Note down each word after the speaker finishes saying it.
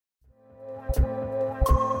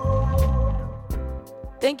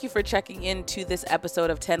Thank you for checking in to this episode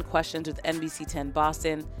of 10 Questions with NBC 10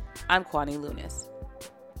 Boston. I'm Kwani Lunis.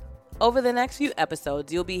 Over the next few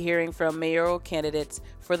episodes, you'll be hearing from mayoral candidates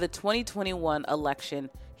for the 2021 election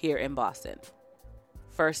here in Boston.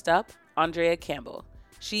 First up, Andrea Campbell.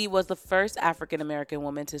 She was the first African-American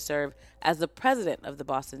woman to serve as the president of the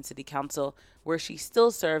Boston City Council, where she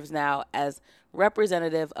still serves now as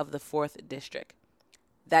representative of the 4th District.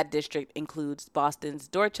 That district includes Boston's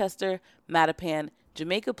Dorchester, Mattapan,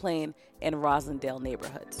 Jamaica Plain, and Rosendale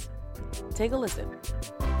neighborhoods. Take a listen.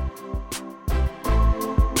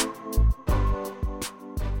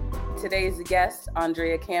 Today's guest,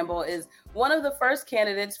 Andrea Campbell, is one of the first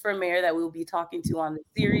candidates for mayor that we will be talking to on this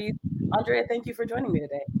series. Andrea, thank you for joining me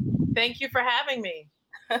today. Thank you for having me.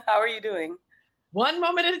 How are you doing? One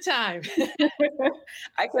moment at a time.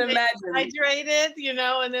 I can imagine. Hydrated,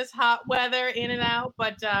 in this hot weather, in and out,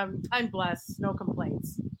 but I'm blessed. No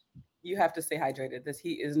complaints. You have to stay hydrated. This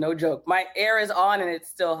heat is no joke. My air is on and it's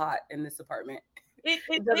still hot in this apartment. It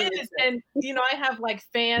is. And, I have like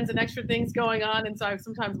fans and extra things going on. And so I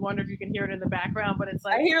sometimes wonder if you can hear it in the background, but it's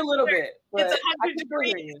like. I hear a little bit. It's 100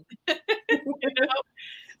 degrees.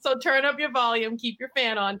 So turn up your volume, keep your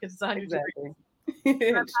fan on because it's 100 degrees.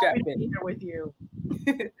 Strap in. Here with you.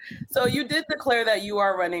 So you did declare that you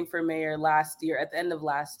are running for mayor last year, at the end of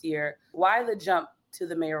last year. Why the jump to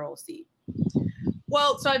the mayoral seat?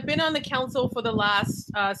 Well, so I've been on the council for the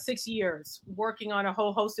last 6 years, working on a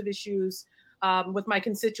whole host of issues with my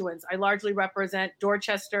constituents. I largely represent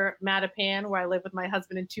Dorchester, Mattapan, where I live with my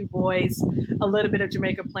husband and 2 boys, a little bit of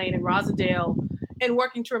Jamaica Plain and Rosendale, and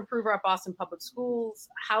working to improve our Boston public schools,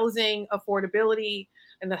 housing affordability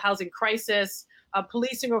and the housing crisis,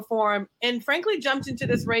 policing reform, and frankly jumped into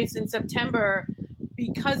this race in September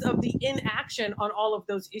because of the inaction on all of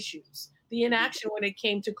those issues. The inaction when it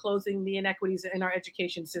came to closing the inequities in our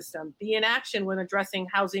education system, the inaction when addressing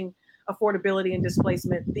housing affordability and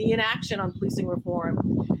displacement, the inaction on policing reform.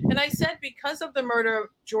 And I said, because of the murder of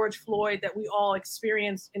George Floyd that we all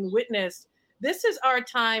experienced and witnessed, this is our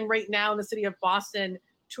time right now in the city of Boston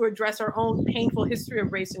to address our own painful history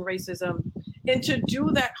of race and racism and to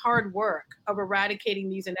do that hard work of eradicating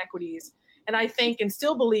these inequities. And I think and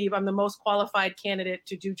still believe I'm the most qualified candidate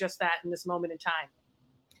to do just that in this moment in time.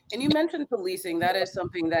 And you mentioned policing. That is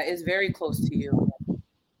something that is very close to you.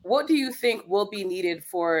 What do you think will be needed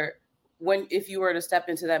if you were to step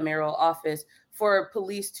into that mayoral office, for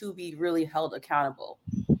police to be really held accountable?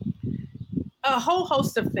 A whole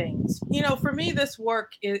host of things. For me, this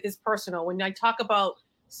work is personal. When I talk about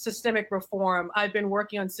systemic reform, I've been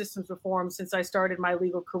working on systems reform since I started my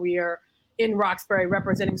legal career in Roxbury,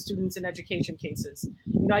 representing students in education cases.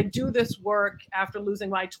 I do this work after losing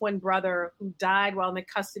my twin brother, who died while in the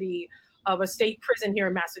custody of a state prison here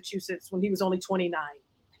in Massachusetts when he was only 29.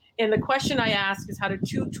 And the question I ask is, how do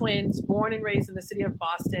 2 twins born and raised in the city of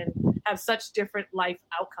Boston have such different life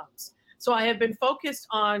outcomes? So I have been focused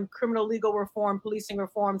on criminal legal reform, policing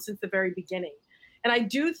reform since the very beginning. And I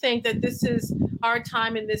do think that this is our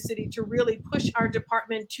time in this city to really push our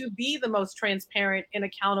department to be the most transparent and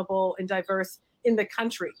accountable and diverse in the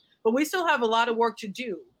country. But we still have a lot of work to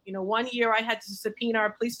do. One year I had to subpoena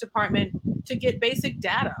our police department to get basic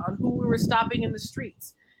data on who we were stopping in the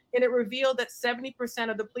streets. And it revealed that 70%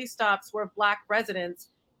 of the police stops were Black residents,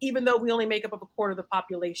 even though we only make up a quarter of the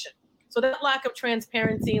population. So that lack of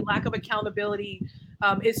transparency, lack of accountability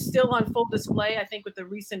is still on full display, I think, with the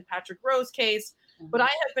recent Patrick Rose case. But I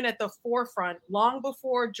have been at the forefront long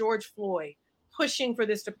before George Floyd, pushing for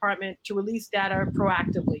this department to release data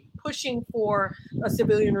proactively, pushing for a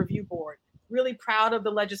civilian review board. Really proud of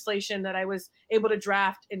the legislation that I was able to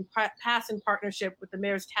draft and pass in partnership with the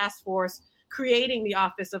mayor's task force, creating the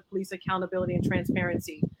Office of Police Accountability and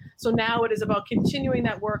Transparency. So now it is about continuing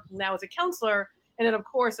that work now as a counselor. And then, of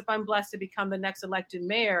course, if I'm blessed to become the next elected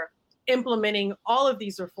mayor, implementing all of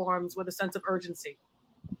these reforms with a sense of urgency.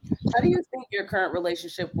 How do you think your current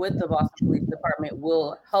relationship with the Boston Police Department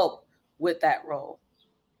will help with that role?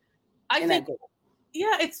 I think,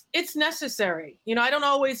 it's necessary. I don't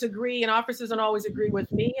always agree, and officers don't always agree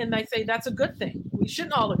with me. And I say that's a good thing. We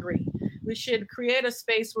shouldn't all agree. We should create a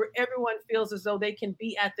space where everyone feels as though they can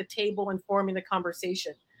be at the table and forming the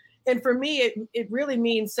conversation. And for me, it really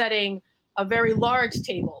means setting a very large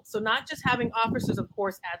table. So not just having officers, of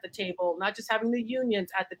course, at the table, not just having the unions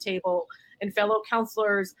at the table and fellow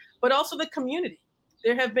counselors, but also the community.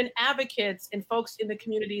 There have been advocates and folks in the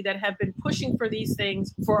community that have been pushing for these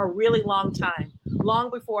things for a really long time, long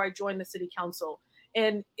before I joined the city council.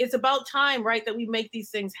 And it's about time, right, that we make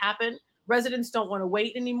these things happen. Residents don't want to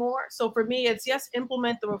wait anymore. So for me, it's yes,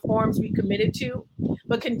 implement the reforms we committed to,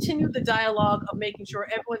 but continue the dialogue of making sure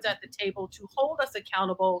everyone's at the table to hold us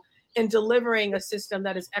accountable in delivering a system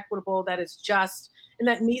that is equitable, that is just, and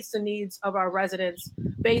that meets the needs of our residents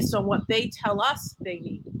based on what they tell us they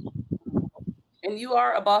need. And you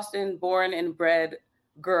are a Boston born and bred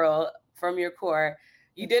girl from your core.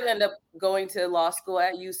 You did end up going to law school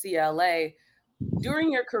at UCLA.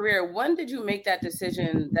 During your career, when did you make that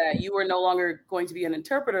decision that you were no longer going to be an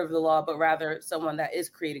interpreter of the law, but rather someone that is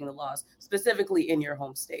creating the laws, specifically in your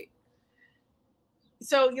home state?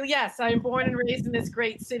 So yes, I'm born and raised in this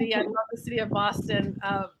great city. I love the city of Boston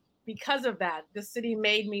because of that. The city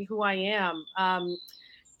made me who I am.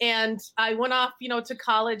 And I went off, to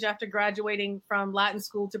college after graduating from Latin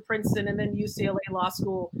school to Princeton and then UCLA Law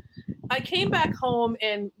School. I came back home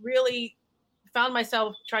and really found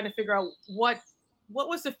myself trying to figure out what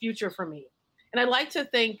was the future for me. And I like to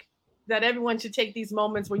think that everyone should take these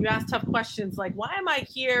moments where you ask tough questions like, why am I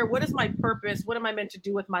here? What is my purpose? What am I meant to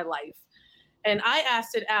do with my life? And I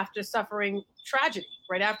asked it after suffering tragedy,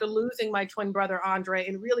 right after losing my twin brother, Andrea,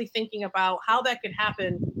 and really thinking about how that could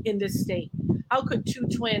happen in this state. How could two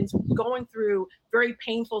twins going through very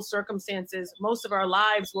painful circumstances, most of our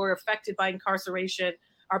lives were affected by incarceration,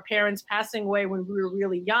 our parents passing away when we were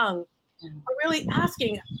really young, but really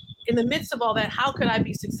asking in the midst of all that, how could I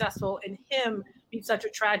be successful and him be such a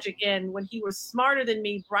tragic end when he was smarter than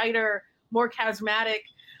me, brighter, more charismatic.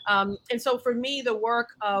 And so for me, the work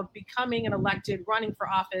of becoming an elected, running for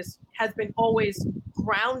office has been always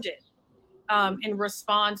grounded in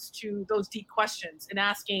response to those deep questions and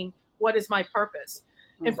asking, what is my purpose?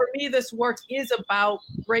 And for me, this work is about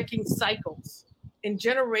breaking cycles and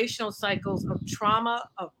generational cycles of trauma,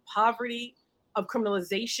 of poverty, of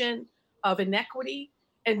criminalization, of inequity,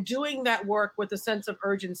 and doing that work with a sense of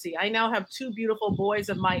urgency. I now have two beautiful boys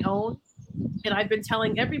of my own. And I've been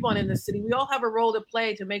telling everyone in the city, we all have a role to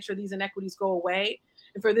play to make sure these inequities go away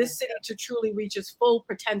and for this city to truly reach its full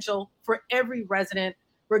potential for every resident,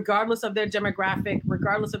 regardless of their demographic,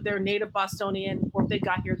 regardless of their native Bostonian, or if they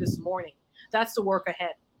got here this morning. That's the work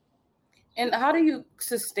ahead. And how do you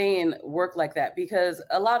sustain work like that? Because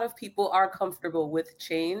a lot of people are comfortable with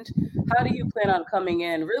change. How do you plan on coming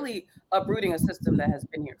in, really uprooting a system that has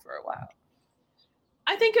been here for a while?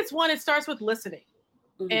 I think it starts with listening.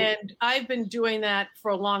 Mm-hmm. And I've been doing that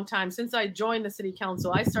for a long time. Since I joined the city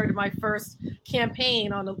council, I started my first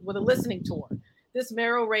campaign with a listening tour. This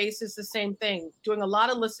mayoral race is the same thing, doing a lot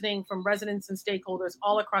of listening from residents and stakeholders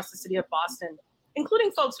all across the city of Boston,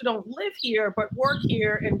 including folks who don't live here, but work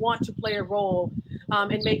here and want to play a role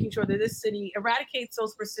in making sure that this city eradicates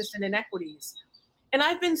those persistent inequities. And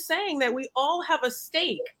I've been saying that we all have a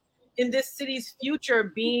stake in this city's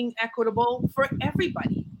future being equitable for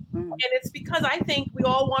everybody. Mm-hmm. And it's because I think we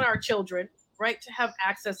all want our children, right, to have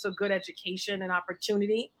access to a good education and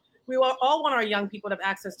opportunity. We all want our young people to have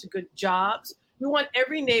access to good jobs. We want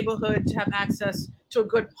every neighborhood to have access to a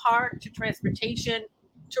good park, to transportation,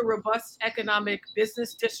 to a robust economic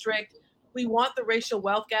business district. We want the racial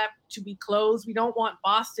wealth gap to be closed. We don't want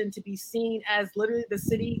Boston to be seen as literally the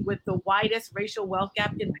city with the widest racial wealth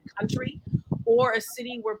gap in the country, or a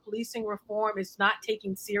city where policing reform is not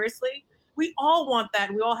taken seriously. We all want that,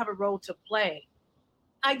 and we all have a role to play.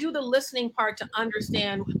 I do the listening part to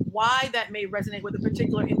understand why that may resonate with a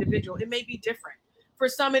particular individual. It may be different. For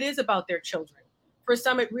some, it is about their children. For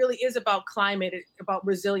some, it really is about climate, about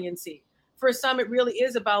resiliency. For some, it really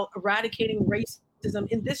is about eradicating racism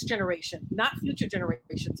in this generation, not future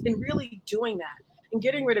generations, and really doing that and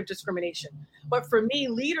getting rid of discrimination. But for me,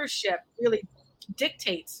 leadership really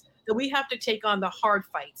dictates that we have to take on the hard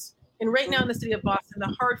fights. And right now in the city of Boston,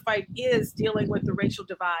 the hard fight is dealing with the racial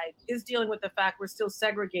divide, is dealing with the fact we're still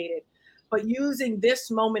segregated, but using this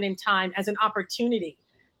moment in time as an opportunity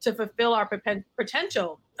to fulfill our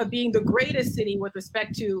potential of being the greatest city with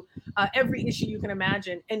respect to every issue you can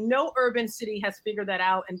imagine. And no urban city has figured that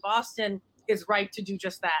out. And Boston is right to do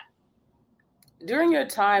just that. During your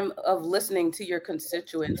time of listening to your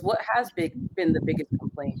constituents, what has been the biggest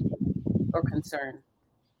complaint or concern?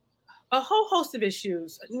 A whole host of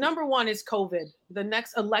issues. Number one is COVID. The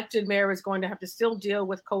next elected mayor is going to have to still deal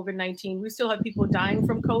with COVID-19. We still have people dying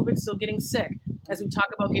from COVID, still getting sick, as we talk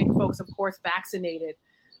about getting folks, of course, vaccinated.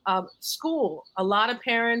 School, a lot of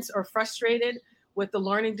parents are frustrated with the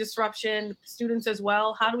learning disruption, students as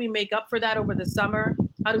well. How do we make up for that over the summer?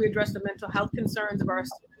 How do we address the mental health concerns of our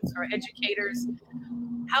students, our educators?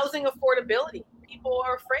 Housing affordability. People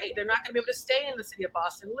are afraid they're not going to be able to stay in the city of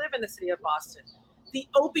Boston, live in the city of Boston. The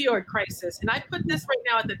opioid crisis, and I put this right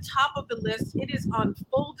now at the top of the list. It is on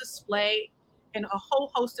full display in a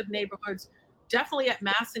whole host of neighborhoods, definitely at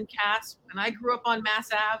Mass and Cass. When I grew up on Mass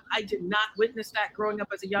Ave, I did not witness that growing up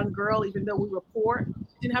as a young girl, even though we were poor.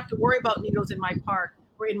 didn't have to worry about needles in my park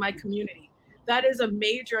or in my community. That is a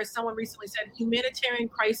major, as someone recently said, humanitarian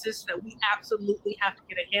crisis that we absolutely have to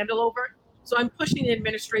get a handle over. So I'm pushing the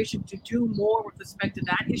administration to do more with respect to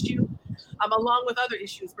that issue, along with other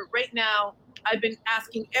issues. But right now, I've been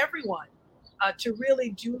asking everyone to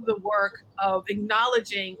really do the work of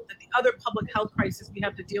acknowledging that the other public health crisis we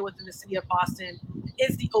have to deal with in the city of Boston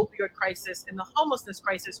is the opioid crisis and the homelessness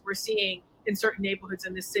crisis we're seeing in certain neighborhoods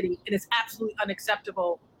in this city. And it's absolutely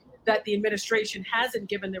unacceptable that the administration hasn't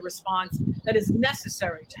given the response that is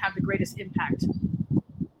necessary to have the greatest impact.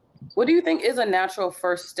 What do you think is a natural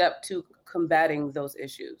first step to combating those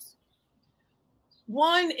issues?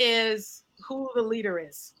 One is who the leader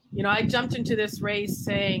is. You know, I jumped into this race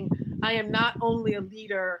saying I am not only a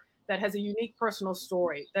leader that has a unique personal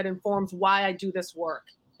story that informs why I do this work,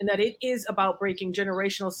 and that it is about breaking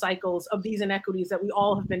generational cycles of these inequities that we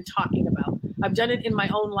all have been talking about. I've done it in my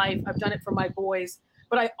own life. I've done it for my boys,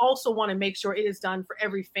 but I also want to make sure it is done for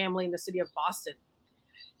every family in the city of Boston.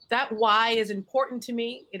 That why is important to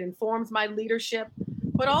me. It informs my leadership,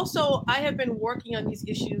 but also I have been working on these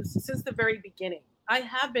issues since the very beginning. I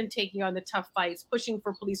have been taking on the tough fights, pushing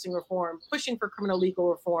for policing reform, pushing for criminal legal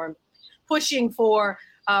reform, pushing for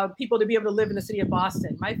people to be able to live in the city of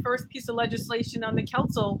Boston. My first piece of legislation on the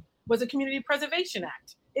council was a Community Preservation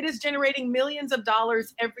Act. It is generating millions of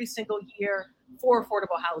dollars every single year for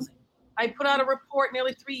affordable housing. I put out a report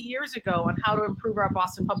nearly 3 years ago on how to improve our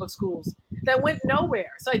Boston public schools that went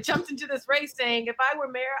nowhere. So I jumped into this race saying, if I were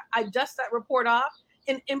mayor, I'd dust that report off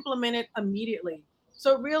and implement it immediately.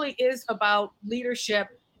 So it really is about leadership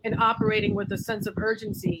and operating with a sense of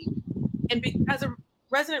urgency. And as a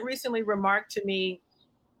resident recently remarked to me,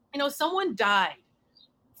 you know, someone died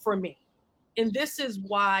for me. And this is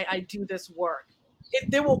why I do this work.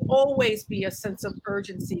 There will always be a sense of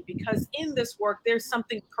urgency because in this work, there's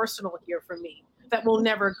something personal here for me that will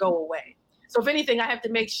never go away. So if anything, I have to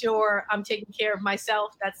make sure I'm taking care of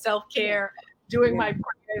myself, that self-care, doing my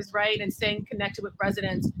prayers, right, and staying connected with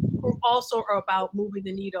residents who also are about moving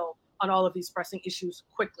the needle on all of these pressing issues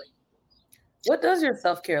quickly. What does your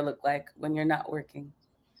self-care look like when you're not working?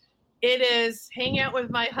 It is hanging out with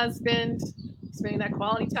my husband, spending that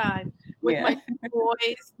quality time with my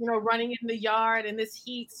boys, you know, running in the yard in this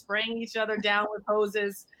heat, spraying each other down with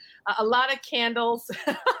hoses, a lot of candles,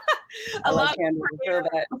 a lot of prayer,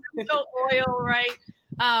 oil, right?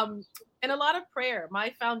 And a lot of prayer.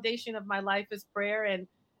 My foundation of my life is prayer, and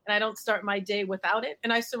I don't start my day without it.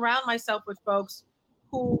 And I surround myself with folks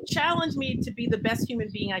who challenge me to be the best human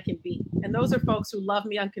being I can be. And those are folks who love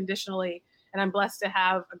me unconditionally. And I'm blessed to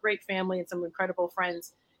have a great family and some incredible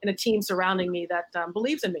friends and a team surrounding me that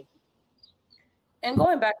believes in me. And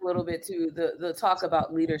going back a little bit to the talk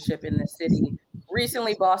about leadership in the city,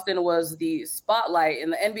 recently Boston was the spotlight in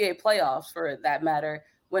the NBA playoffs, for that matter,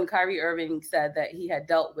 when Kyrie Irving said that he had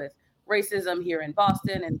dealt with racism here in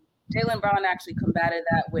Boston. And Jaylen Brown actually combated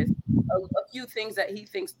that with a few things that he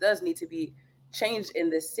thinks does need to be changed in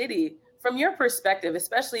this city. From your perspective,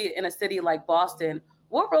 especially in a city like Boston,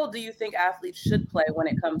 what role do you think athletes should play when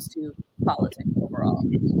it comes to politics overall?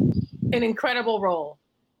 An incredible role.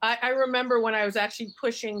 I remember when I was actually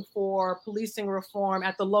pushing for policing reform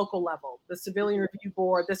at the local level, the Civilian Review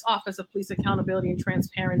Board, this Office of Police Accountability and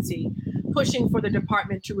Transparency, pushing for the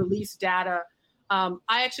department to release data. I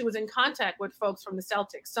actually was in contact with folks from the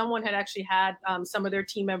Celtics. Someone had actually had some of their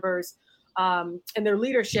team members and their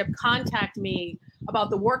leadership contact me about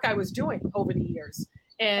the work I was doing over the years.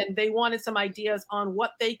 And they wanted some ideas on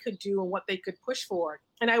what they could do and what they could push for.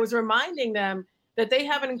 And I was reminding them that they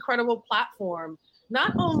have an incredible platform,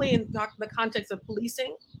 not only in the context of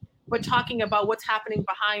policing, but talking about what's happening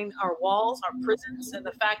behind our walls, our prisons, and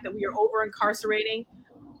the fact that we are over incarcerating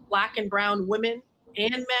Black and brown women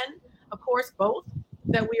and men, of course, both.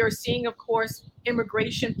 That we are seeing, of course,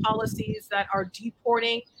 immigration policies that are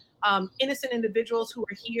deporting innocent individuals who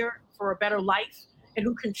are here for a better life and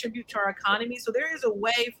who contribute to our economy. So there is a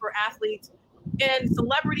way for athletes and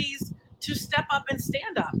celebrities to step up and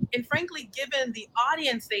stand up. And frankly, given the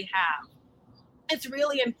audience they have, it's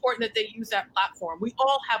really important that they use that platform. We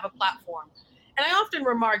all have a platform. And I often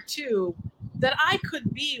remark too, that I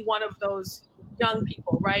could be one of those young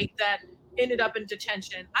people, right, that ended up in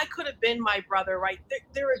detention. I could have been my brother, right?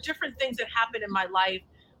 There are different things that happened in my life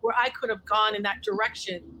where I could have gone in that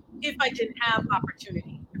direction if I didn't have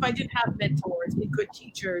opportunity, if I didn't have mentors and good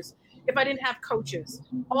teachers, if I didn't have coaches.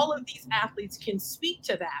 All of these athletes can speak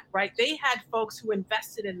to that, right? They had folks who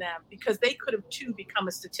invested in them because they could have too become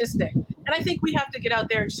a statistic. And I think we have to get out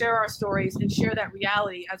there and share our stories and share that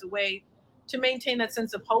reality as a way to maintain that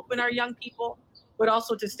sense of hope in our young people, but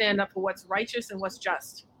also to stand up for what's righteous and what's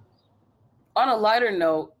just. On a lighter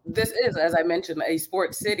note, this is, as I mentioned, a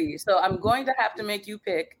sports city. So I'm going to have to make you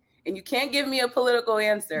pick, and you can't give me a political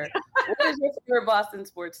answer. What is your favorite Boston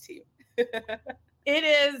sports team?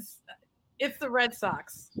 It's the Red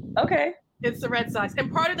Sox. Okay. It's the Red Sox.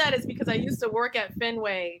 And part of that is because I used to work at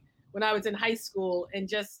Fenway when I was in high school,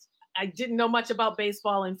 and I didn't know much about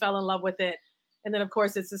baseball and fell in love with it. And then, of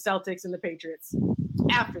course, it's the Celtics and the Patriots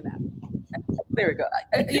after that. There we go.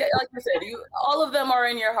 Yeah, like I said, all of them are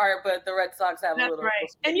in your heart, but the Red Sox have a little. Right.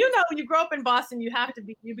 And when you grow up in Boston,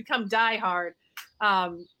 you become diehard.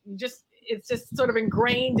 It's just sort of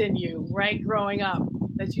ingrained in you, right? Growing up,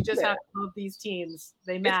 that you just have to love these teams.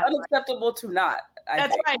 They matter. It's unacceptable to not.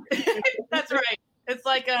 That's right. That's right. It's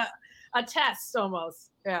like a test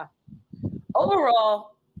almost. Yeah.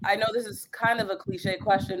 Overall, I know this is kind of a cliche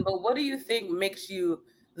question, but what do you think makes you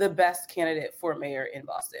the best candidate for mayor in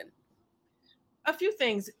Boston? A few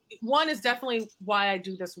things. One is definitely why I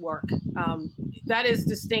do this work. That is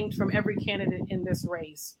distinct from every candidate in this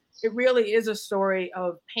race. It really is a story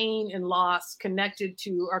of pain and loss connected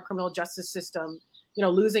to our criminal justice system.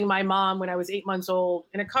 Losing my mom when I was 8 months old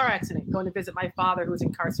in a car accident, going to visit my father who was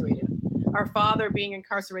incarcerated. Our father being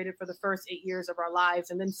incarcerated for the first 8 years of our lives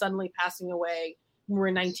and then suddenly passing away when we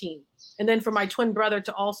were 19. And then for my twin brother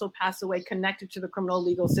to also pass away connected to the criminal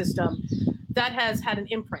legal system, that has had an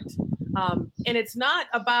imprint. And it's not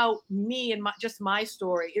about me and just my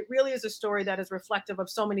story. It really is a story that is reflective of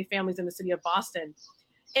so many families in the city of Boston.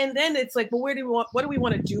 And then it's like, well, what do we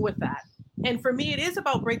want to do with that? And for me, it is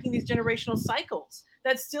about breaking these generational cycles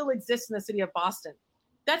that still exist in the city of Boston.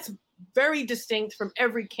 That's very distinct from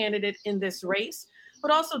every candidate in this race,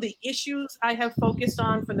 but also the issues I have focused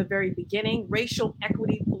on from the very beginning: racial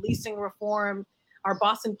equity, policing reform, our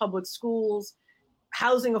Boston public schools,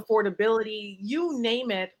 housing affordability, you name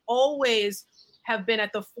it, always have been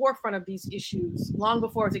at the forefront of these issues long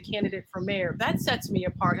before I was a candidate for mayor. That sets me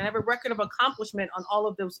apart. And I have a record of accomplishment on all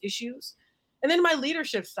of those issues. And then my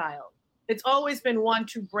leadership style. It's always been one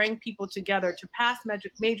to bring people together, to pass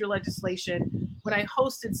major legislation. When I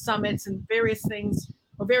hosted summits and various things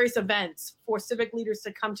or various events for civic leaders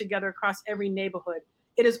to come together across every neighborhood,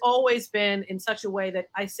 it has always been in such a way that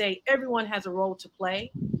I say everyone has a role to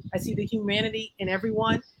play. I see the humanity in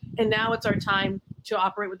everyone. And now it's our time to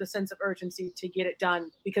operate with a sense of urgency to get it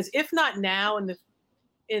done. Because if not now,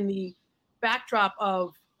 in the backdrop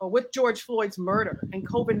of with George Floyd's murder and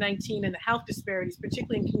COVID-19 and the health disparities,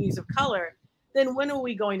 particularly in communities of color, then when are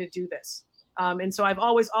we going to do this? And so I've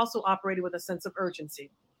always also operated with a sense of urgency.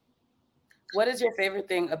 What is your favorite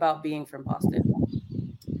thing about being from Boston?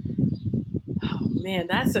 Oh man,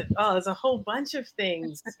 there's a whole bunch of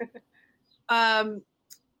things.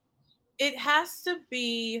 It has to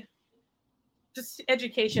be just the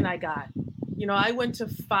education I got. I went to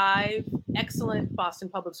 5 excellent Boston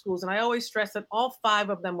public schools, and I always stress that all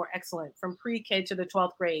 5 of them were excellent, from pre-K to the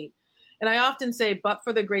 12th grade. And I often say, but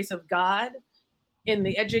for the grace of God, in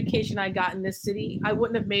the education I got in this city, I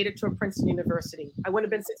wouldn't have made it to a Princeton University. I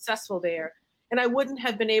wouldn't have been successful there. And I wouldn't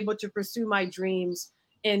have been able to pursue my dreams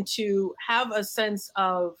and to have a sense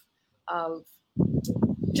of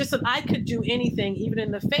just that I could do anything, even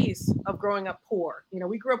in the face of growing up poor.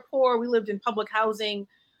 We grew up poor. We lived in public housing.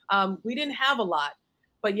 We didn't have a lot.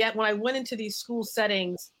 But yet when I went into these school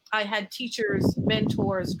settings, I had teachers,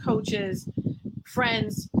 mentors, coaches,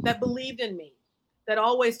 friends that believed in me, that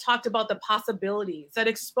always talked about the possibilities, that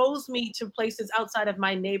exposed me to places outside of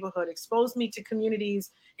my neighborhood, exposed me to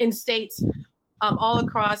communities in states all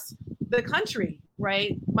across the country,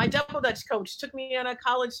 right? My double Dutch coach took me on a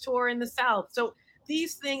college tour in the South. So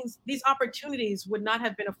these things, these opportunities would not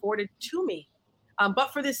have been afforded to me.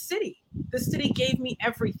 But for this city gave me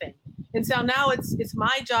everything. And so now it's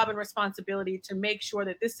my job and responsibility to make sure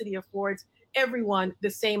that this city affords everyone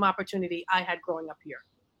the same opportunity I had growing up here.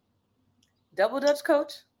 Double Dutch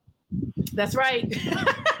coach? That's right.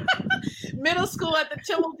 Middle school at the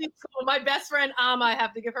Timothy School. My best friend, I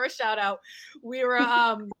have to give her a shout out. We were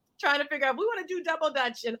trying to figure out, we want to do double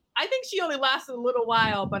Dutch. And I think she only lasted a little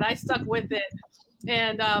while, but I stuck with it.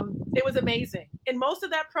 And it was amazing. And most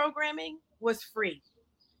of that programming was free.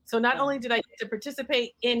 So not only did I get to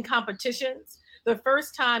participate in competitions, the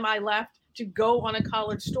first time I left to go on a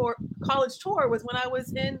college tour was when I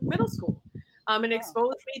was in middle school. And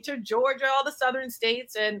exposed me to Georgia, all the southern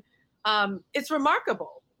states. And it's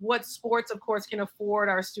remarkable what sports, of course, can afford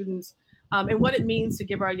our students and what it means to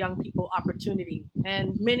give our young people opportunity.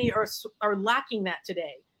 And many are lacking that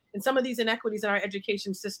today. And some of these inequities in our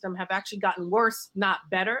education system have actually gotten worse, not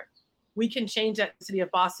better. We can change that in the city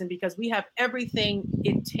of Boston because we have everything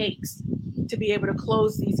it takes to be able to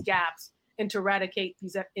close these gaps and to eradicate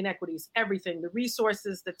these inequities. Everything, the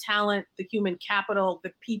resources, the talent, the human capital,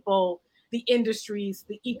 the people, the industries,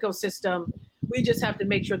 the ecosystem. We just have to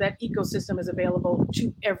make sure that ecosystem is available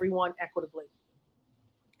to everyone equitably.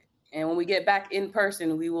 And when we get back in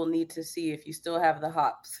person, we will need to see if you still have the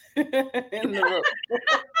hops in the room.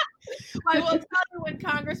 I will tell you, when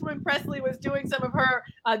Congresswoman Presley was doing some of her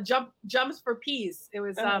jumps for peace, it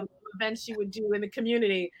was events she would do in the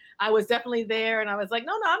community. I was definitely there, and I was like,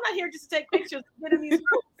 no, I'm not here just to take pictures. Get in these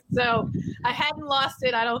groups. So I hadn't lost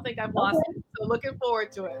it. I don't think I've lost it. So looking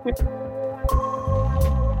forward to it.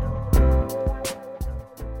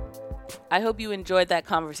 I hope you enjoyed that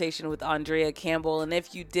conversation with Andrea Campbell, and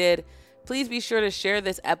if you did, please be sure to share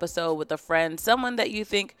this episode with a friend, someone that you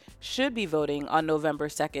think should be voting on November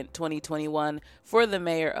 2nd, 2021 for the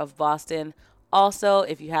mayor of Boston. Also,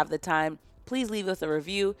 if you have the time, please leave us a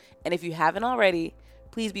review, and if you haven't already,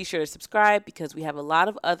 please be sure to subscribe because we have a lot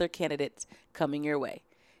of other candidates coming your way.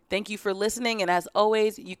 Thank you for listening, and as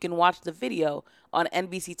always, you can watch the video on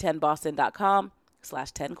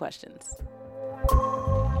NBC10boston.com/10questions.